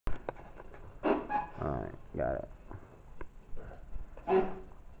Alright, got it.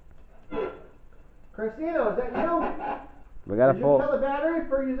 Christina, is that you? We got a full. Did you kill the battery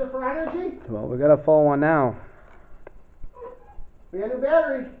for use it for energy? Well, we got a full one now. We got a new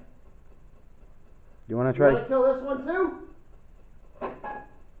battery. You wanna try? You wanna kill this one too?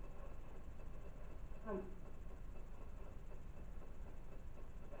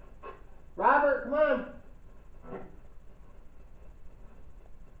 Robert, come on.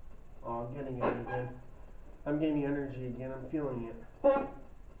 Oh, I'm getting it again. I'm getting energy again. I'm feeling it.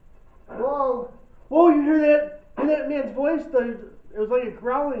 Whoa. Whoa, you hear that? Hear that man's voice? It was like a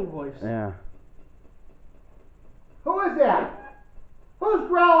growling voice. Yeah. Who is that? Who's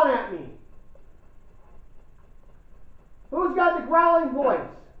growling at me? Who's got the growling voice?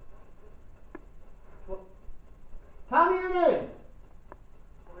 Tell me your name.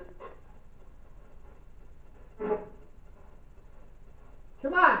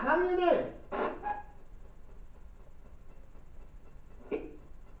 Come on, tell me your name.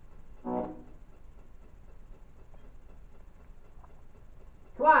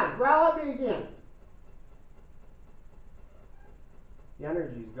 Come on, growl at me again. The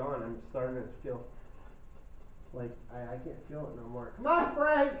energy's gone. I'm starting to feel like I can't feel it no more. Come on,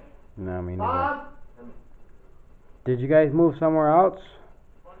 Frank. No, me neither. Bob. Did you guys move somewhere else?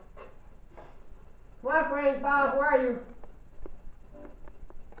 Come on, Frank. Bob, where are you?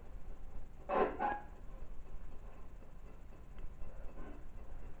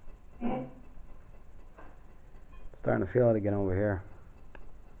 Starting to feel it again over here.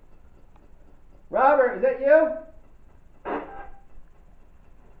 Robert, is that you?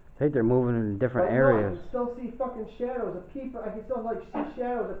 I think they're moving in different No, areas. I can still see fucking shadows of people. I can still see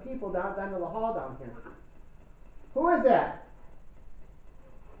shadows of people down in the hall down here. Who is that?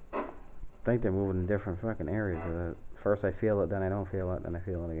 I think they're moving in different fucking areas. First I feel it, then I don't feel it, then I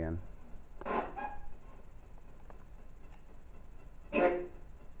feel it again.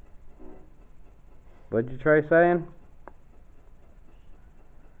 What'd you try saying?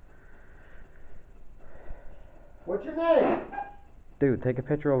 What's your name? Dude, take a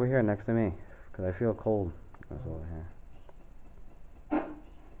picture over here next to me, cause I feel cold. That's over here.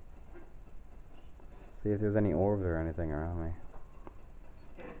 See if there's any orbs or anything around me.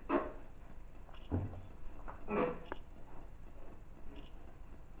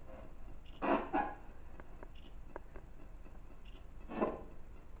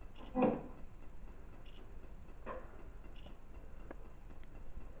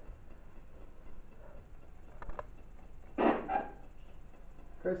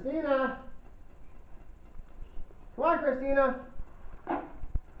 Christina. Come on, Christina.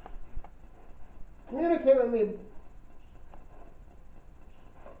 Communicate with me.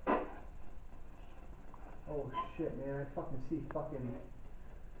 Oh shit, man! I fucking see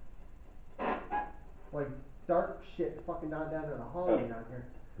like dark shit fucking down in the hallway down here.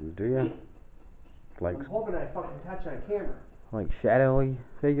 Do you? Like, I'm hoping I fucking catch on camera. like shadowy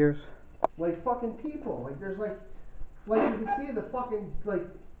figures? Like fucking people. Like there's like you can see the fucking like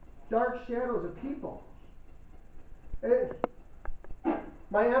dark shadows of people.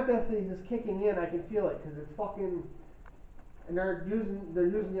 My empathy is kicking in. I can feel it because it's fucking, and they're using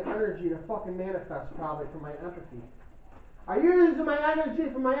the energy to fucking manifest probably for my empathy. Are you using my energy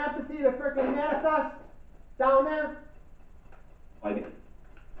for my empathy to freaking manifest down there?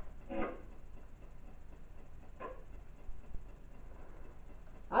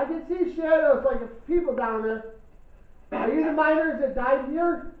 I can see shadows like of people down there. Are you the miners that died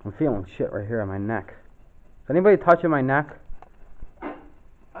here? I'm feeling shit right here on my neck. Is anybody touching my neck?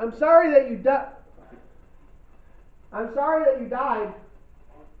 I'm sorry that you died. I'm sorry that you died.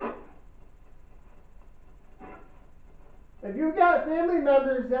 If you've got family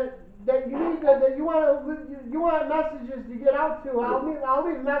members that you need that you want messages to get out to, I'll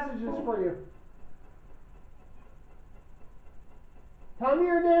leave messages for you. Tell me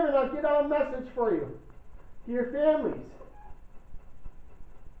your name and I'll get out a message for you to your families.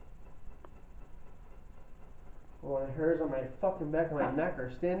 Oh, the hairs on my fucking back of my neck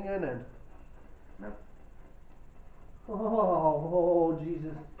are standing on end. Oh,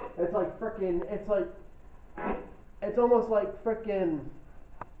 Jesus. It's like frickin', it's almost like frickin'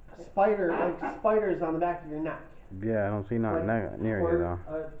 spiders on the back of your neck. Yeah, I don't see nothing near you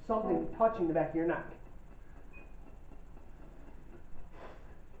though. Something touching the back of your neck.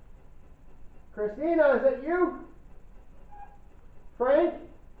 Christina, is that you? Frank?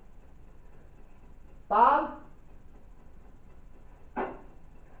 Bob?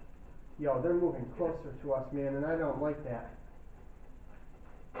 Yo, they're moving closer to us, man, and I don't like that.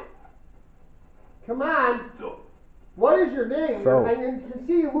 Come on! What is your name? So. I can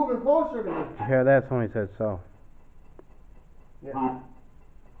see you moving closer to me. Did you hear that? Somebody said so. Yeah.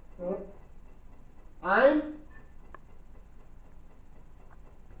 I'm.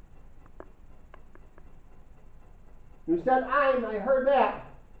 You said I'm. I heard that.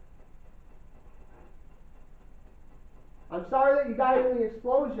 I'm sorry that you died in the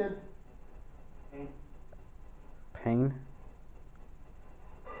explosion. Pain?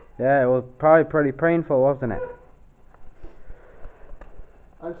 Yeah, it was probably pretty painful, wasn't it?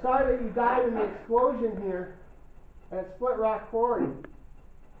 I'm sorry that you died in the explosion here at Split Rock Quarry.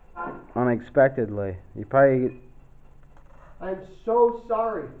 Unexpectedly. You probably... I'm so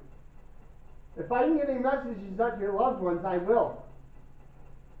sorry. If I can get any messages out to your loved ones, I will.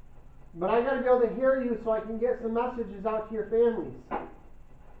 But I gotta be able to hear you so I can get some messages out to your families.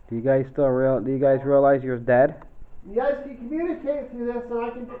 Do you guys realize you're dead? You guys can communicate through this, and I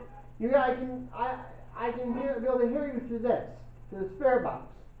can be able to hear you through this, through the spare box.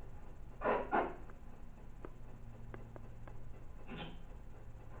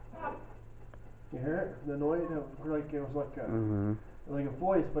 You hear it? The noise? It was like a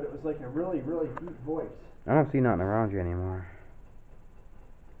voice, but it was like a really, really deep voice. I don't see nothing around you anymore.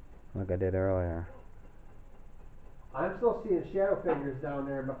 Like I did earlier. I'm still seeing shadow figures down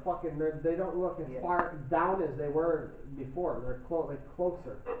there, but they don't look as far down as they were before. They're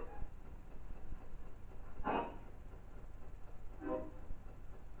closer.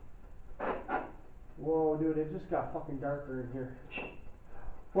 Whoa, dude, it just got fucking darker in here.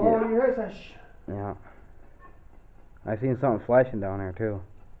 Whoa, Yeah. you hear that? Yeah. I seen something flashing down there too.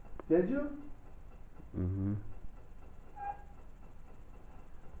 Did you? Mm-hmm.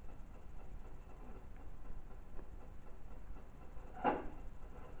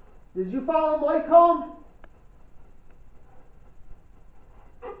 Did you follow Mike home?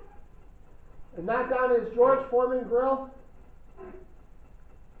 And knock down his George Foreman grill?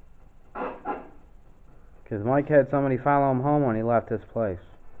 Because Mike had somebody follow him home when he left this place.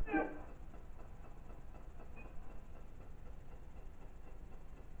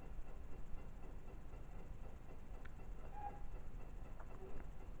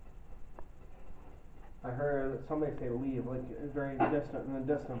 I heard somebody say leave, like very distant, in the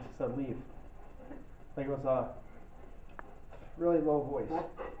distance it said leave. Like it was a really low voice.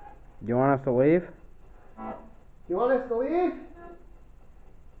 Do you want us to leave? You want us to leave?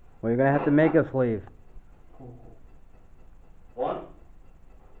 Well, you're gonna have to make us leave. What?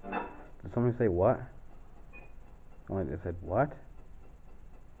 Did somebody say what? Oh, they said what?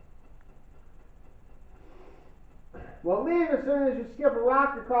 Well, leave as soon as you skip a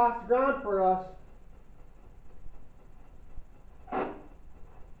rock across the ground for us.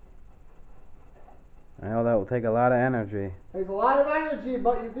 I know that will take a lot of energy. Takes a lot of energy,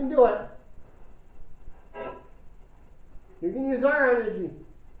 but you can do it. You can use our energy.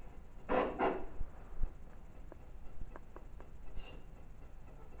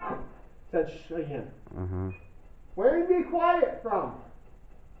 Said shh again. Mm-hmm. Where do you be quiet from?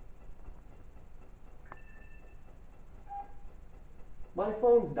 My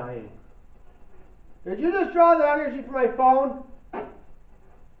phone's dying. Did you just draw the energy from my phone?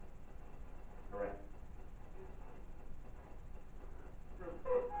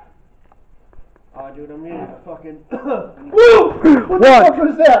 Oh, dude, I'm getting a fucking... Woo! What the fuck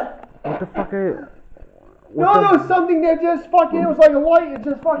was that? What the fuck are you... No, something that just fucking... It was like a light, it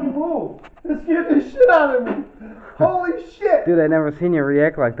just fucking moved. It scared the shit out of me. Holy shit. Dude, I never seen you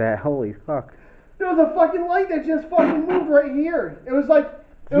react like that. Holy fuck. There was a fucking light that just fucking moved right here. It was like...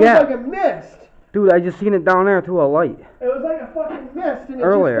 It was like a mist. Dude, I just seen it down there too, a light. It was like a fucking mist, and it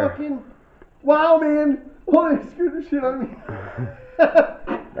Earlier. just fucking... Wow, man. Holy, it scared the shit out of me.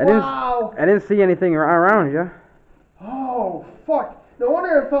 Wow. I didn't see anything around you. Oh, fuck. No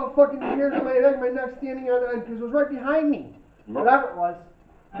wonder I felt fucking hairs on my neck standing on, because it was right behind me. Whatever it was.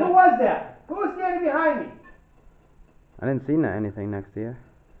 Who was that? Who was standing behind me? I didn't see anything next to you.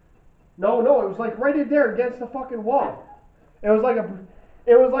 No, it was like right in there against the fucking wall. It was like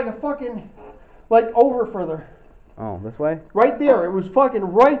a fucking, like over further. Oh, this way? Right there. It was fucking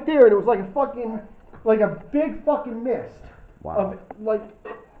right there, and it was like a fucking, like a big fucking mist. Wow.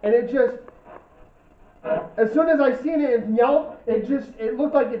 And it just, as soon as I seen it yelp, it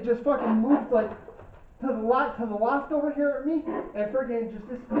looked like it just fucking moved like to the left over here at me, and freaking just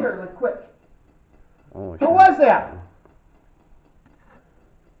disappeared like quick. Oh, Who was that?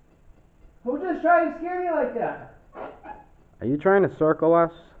 Who just tried to scare me like that? Are you trying to circle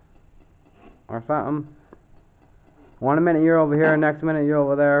us? Or something? One minute you're over here, next minute you're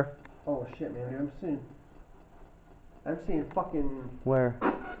over there. Oh shit, man, I'm seeing fucking... Where?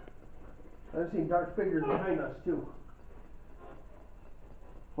 I'm seeing dark figures behind us too.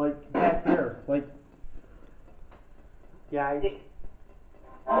 Yeah.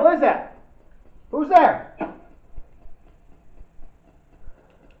 Who is that? Who's there?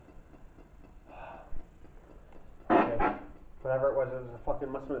 Okay. Whatever it was a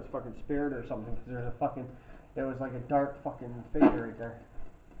fucking, must have been a fucking spirit or something, because there's a fucking, it was like a dark fucking figure right there.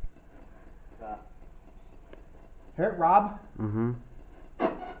 Here, Rob? Mm-hmm.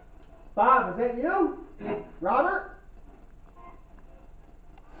 Bob, is that you? Robert?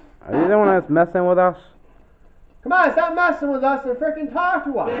 Are you the one that's messing with us? Come on, stop messing with us and freaking talk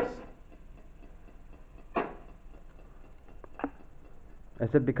to us.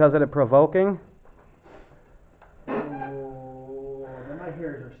 Is it because of the provoking? Oh, then my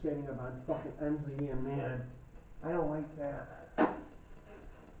hairs are standing up on fucking ends again, man. I don't like that.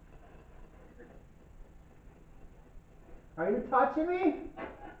 Are you touching me?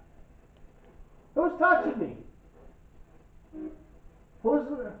 Who's touching me? Whose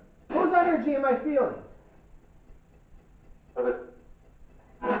energy am I feeling?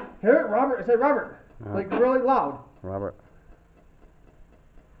 Here, Robert. Say Robert. No. Like really loud. Robert.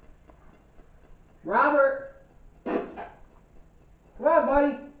 Robert. Come on,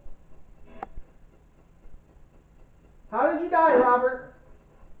 buddy. How did you die, Robert?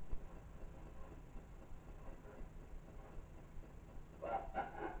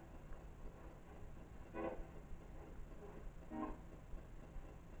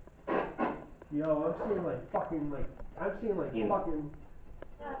 Yo, I'm seeing like fucking fucking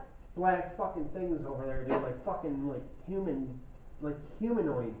black fucking things over there, dude. Like fucking like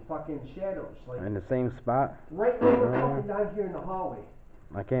humanoid fucking shadows. Like In the same spot? right over fucking down here in the hallway.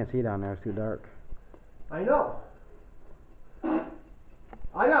 I can't see down there, it's too dark. I know.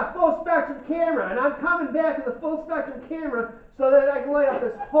 I got full spectrum camera, and I'm coming back to the full spectrum camera so that I can light up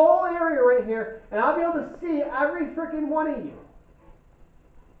this whole area right here, and I'll be able to see every freaking one of you.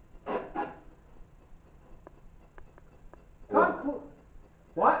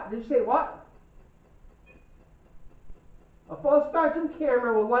 What? Did you say what? A full spectrum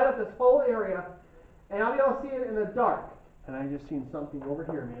camera will light up this whole area, and I'll be able to see it in the dark. And I just seen something over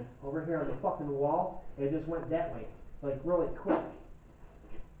here, man. Over here on the fucking wall, and it just went that way. Like, really quick.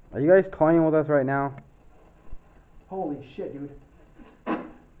 Are you guys toying with us right now? Holy shit, dude.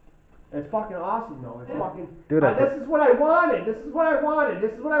 It's fucking awesome, though. It's fucking... Dude, this is what I wanted. This is what I wanted.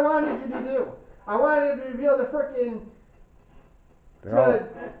 This is what I wanted you to do. I wanted you to be able to freaking... to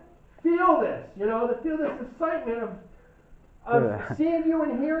feel this, you know, to feel this excitement of seeing you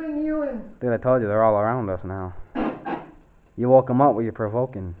and hearing you and... Dude, I told you, they're all around us now. You woke them up with your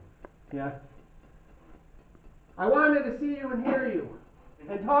provoking. Yeah. I wanted to see you and hear you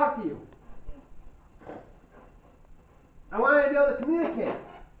and talk to you. I wanted to be able to communicate.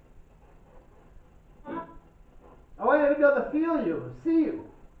 I wanted to be able to feel you, see you.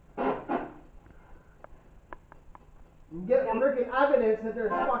 And get freaking evidence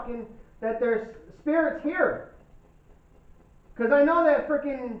that there's spirits here. Because I know that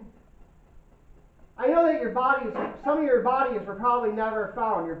some of your bodies were probably never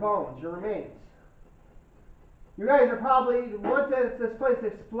found, your bones, your remains. You guys are probably, once this place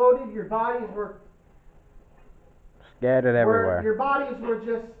exploded, your bodies were scattered everywhere. Your bodies were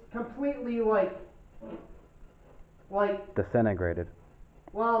just completely like disintegrated.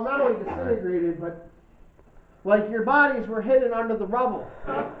 Well, not only disintegrated, but like your bodies were hidden under the rubble.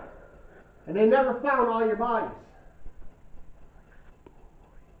 And they never found all your bodies.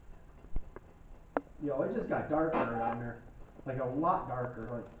 Yo, it just got darker down there. Like a lot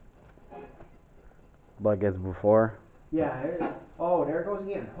darker. Like as before? Yeah. Oh, there it goes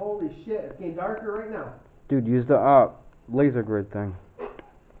again. Holy shit, it's getting darker right now. Dude, use the laser grid thing.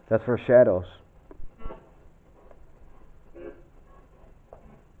 That's for shadows.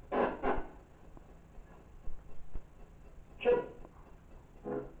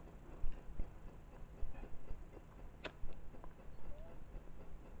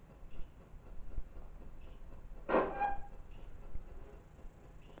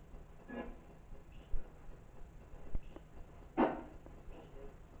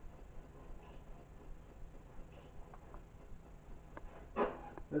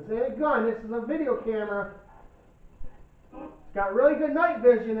 This ain't a gun, this is a video camera. It's got really good night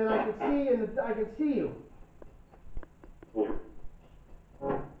vision, and I can see you.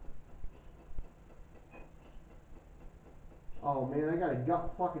 Oh man, I got a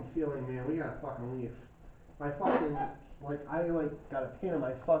gut fucking feeling, man. We gotta fucking leave. My fucking I got a pain in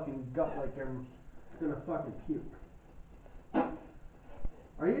my fucking gut, like I'm gonna fucking puke.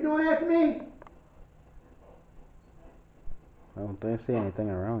 Are you doing that to me? I don't see anything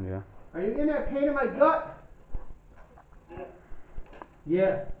around you. Are you in that pain in my gut?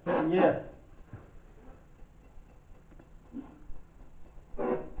 Yeah. Yeah.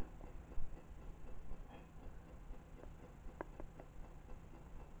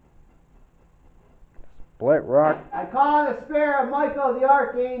 Split Rock. I call on the spirit of Michael the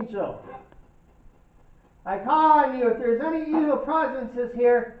Archangel. I call on you if there's any evil presences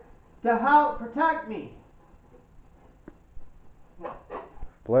here to help protect me.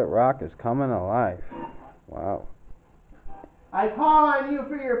 Split Rock is coming alive. Wow. I call on you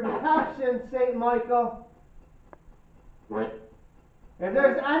for your protection, Saint Michael. If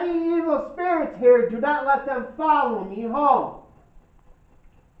there's any evil spirits here, do not let them follow me home.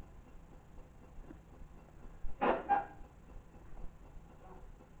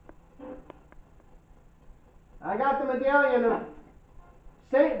 I got the medallion of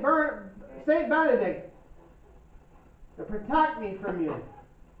Saint Benedict to protect me from you.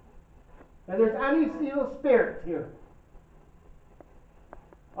 If there's any evil spirits here.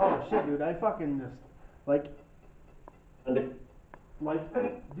 Oh shit, dude, I fucking just like,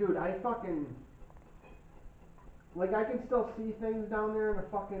 dude, I fucking like I can still see things down there in the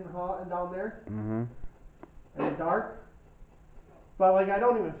fucking hall and down there Mhm. in the dark. But like I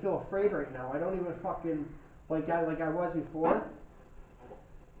don't even feel afraid right now. I don't even fucking like I was before.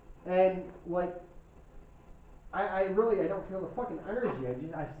 And like I really don't feel the fucking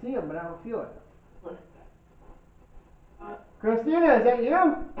energy. I see them but I don't feel it. Christina, is that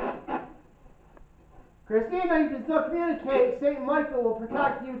you? Christina, you can still communicate. Saint Michael will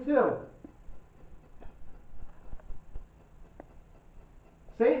protect you too.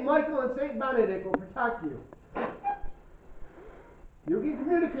 Saint Michael and Saint Benedict will protect you. You can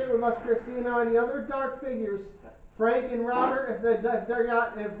communicate with us, Christina, and the other dark figures, Frank and Robert. If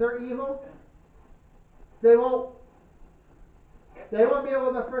they're evil, they won't be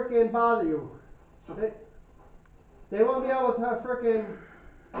able to frickin' bother you. They won't be able to frickin'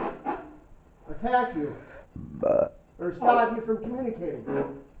 attack you or stop you from communicating.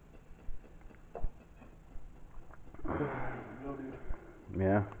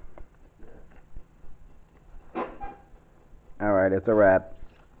 Yeah. Alright, it's a wrap.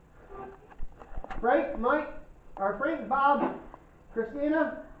 Frank, Mike, or Frank, Bob,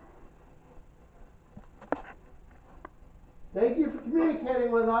 Christina, thank you for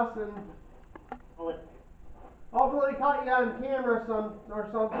communicating with us, and hopefully caught you on camera or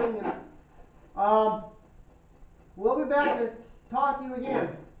something. And we'll be back to talk to you again.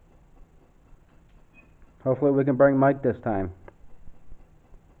 Hopefully we can bring Mike this time.